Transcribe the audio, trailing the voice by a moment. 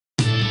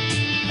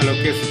Hello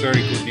kids,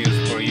 very good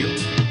news for you.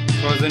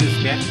 Frozen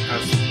is back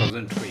as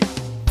Frozen 3.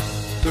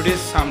 Today's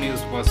some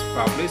news was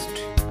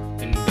published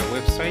in the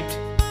website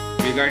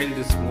regarding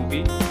this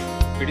movie.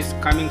 It is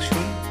coming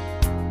soon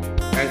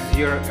as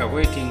you are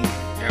awaiting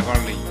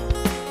eagerly.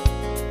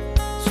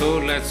 So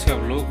let's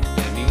have a look at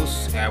the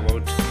news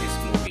about this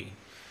movie.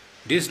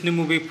 Disney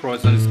movie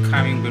Frozen is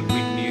coming with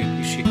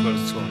new sequel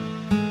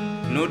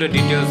soon. Know the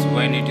details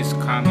when it is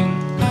coming.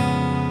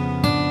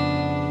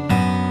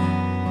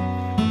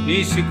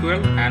 New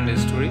sequel and the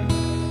story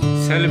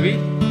shall be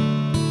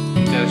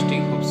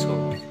interesting, hope so.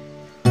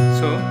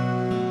 So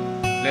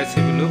let's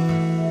have a look.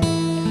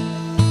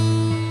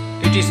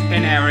 It is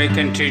an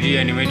American 3D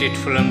animated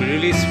film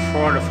released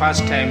for the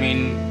first time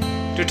in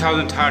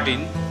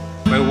 2013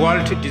 by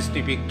Walt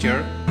Disney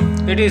Pictures.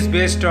 It is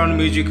based on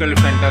musical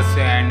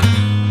fantasy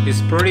and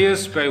is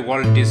produced by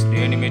Walt Disney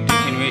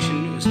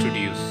Animation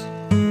Studios.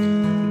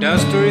 The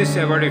story is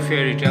about a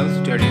fairy tale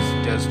that is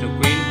Disney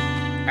Queen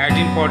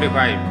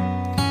 1845.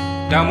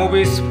 The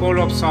movie is full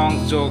of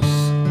songs, jokes,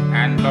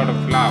 and lot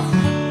of laugh.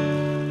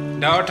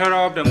 The author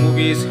of the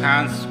movie is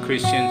Hans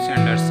Christian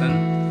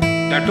Andersen.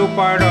 The two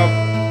parts of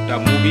the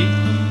movie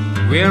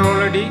were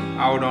already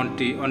out on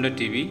the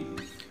TV,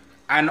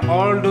 and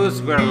all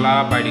those were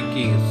loved by the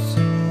kids.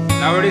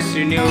 Now it is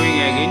renewing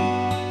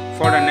again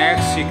for the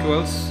next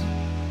sequels.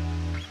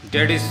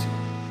 It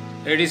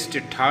is the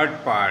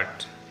third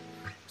part.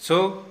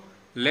 So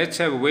let's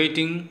have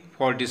waiting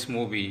for this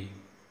movie.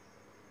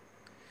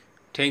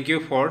 Thank you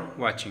for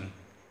watching.